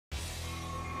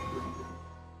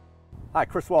Hi,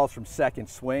 Chris Wallace from Second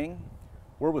Swing.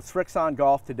 We're with Srixon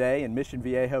Golf today in Mission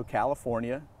Viejo,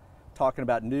 California, talking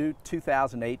about new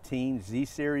 2018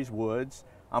 Z-Series woods.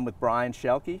 I'm with Brian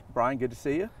Shelkey. Brian, good to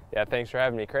see you. Yeah, thanks for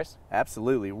having me, Chris.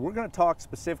 Absolutely. We're going to talk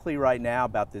specifically right now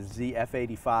about the Z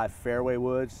F85 Fairway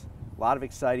woods. A lot of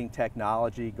exciting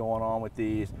technology going on with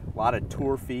these, a lot of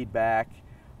tour feedback,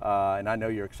 and I know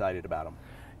you're excited about them.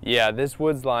 Yeah, this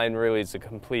woods line really is a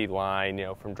complete line,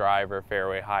 from driver,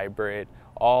 fairway, hybrid,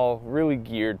 all really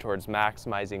geared towards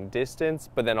maximizing distance,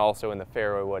 but then also in the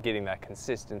fairway wood, getting that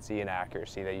consistency and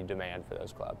accuracy that you demand for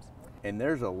those clubs. And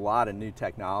there's a lot of new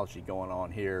technology going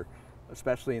on here,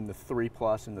 especially in the 3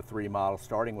 Plus and the 3 model,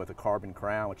 starting with a carbon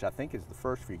crown, which I think is the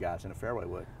first for you guys in a fairway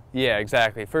wood. Yeah,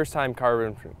 exactly. First time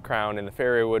carbon crown in the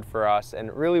fairway wood for us,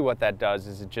 and really what that does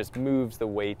is it just moves the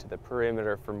weight to the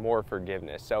perimeter for more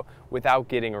forgiveness. So without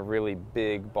getting a really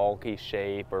big, bulky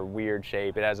shape or weird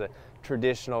shape, it has a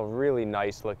traditional, really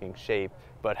nice looking shape,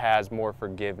 but has more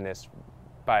forgiveness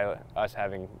by us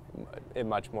having it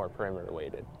much more perimeter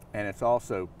weighted. And it's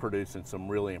also producing some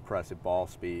really impressive ball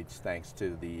speeds thanks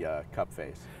to the cup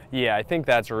face. Yeah, I think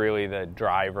that's really the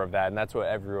driver of that, and that's what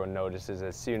everyone notices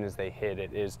as soon as they hit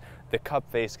it, is the cup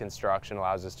face construction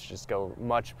allows us to just go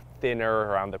much thinner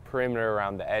around the perimeter,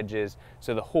 around the edges,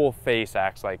 so the whole face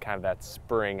acts like kind of that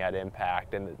spring at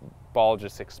impact, and the ball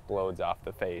just explodes off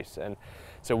the face. And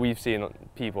so we've seen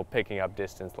people picking up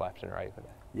distance left and right with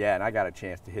it. Yeah, and I got a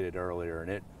chance to hit it earlier, and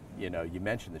it, you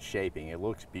mentioned the shaping. It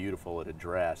looks beautiful at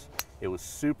address. It was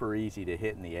super easy to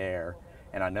hit in the air,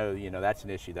 and I know, that's an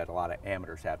issue that a lot of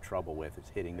amateurs have trouble with, is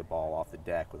hitting the ball off the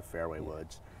deck with fairway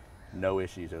woods. No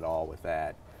issues at all with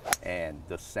that, and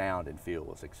the sound and feel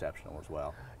was exceptional as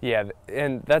well. Yeah,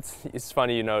 and it's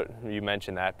funny you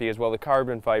mentioned that, because while the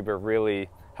carbon fiber really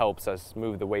helps us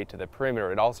move the weight to the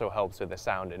perimeter, it also helps with the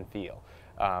sound and feel.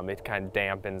 It kind of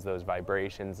dampens those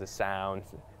vibrations, the sound,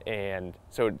 and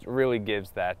so it really gives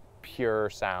that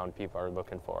pure sound people are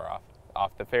looking for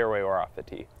off the fairway or off the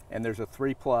tee. And there's a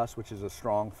 3 Plus, which is a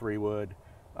strong 3 wood,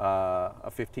 a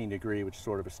 15 degree, which is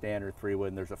sort of a standard 3 wood,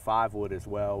 and there's a 5 wood as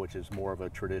well, which is more of a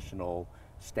traditional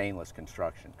stainless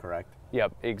construction, correct?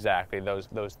 Yep, exactly, those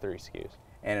 3 SKUs.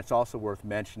 And it's also worth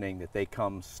mentioning that they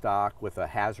come stock with a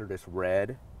hazardous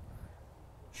red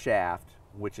shaft,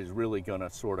 which is really going to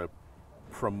sort of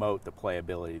promote the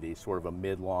playability of these, sort of a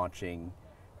mid-launching,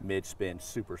 mid-spin,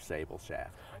 super stable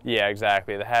shaft. Yeah,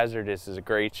 exactly. The Hazardous is a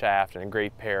great shaft and a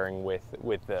great pairing with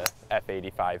the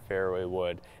F85 Fairway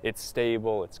wood. It's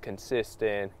stable, it's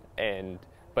consistent,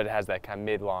 but it has that kind of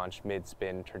mid-launch,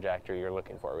 mid-spin trajectory you're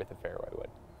looking for with the fairway wood.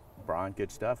 Brian, good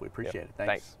stuff. We appreciate it.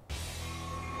 Thanks.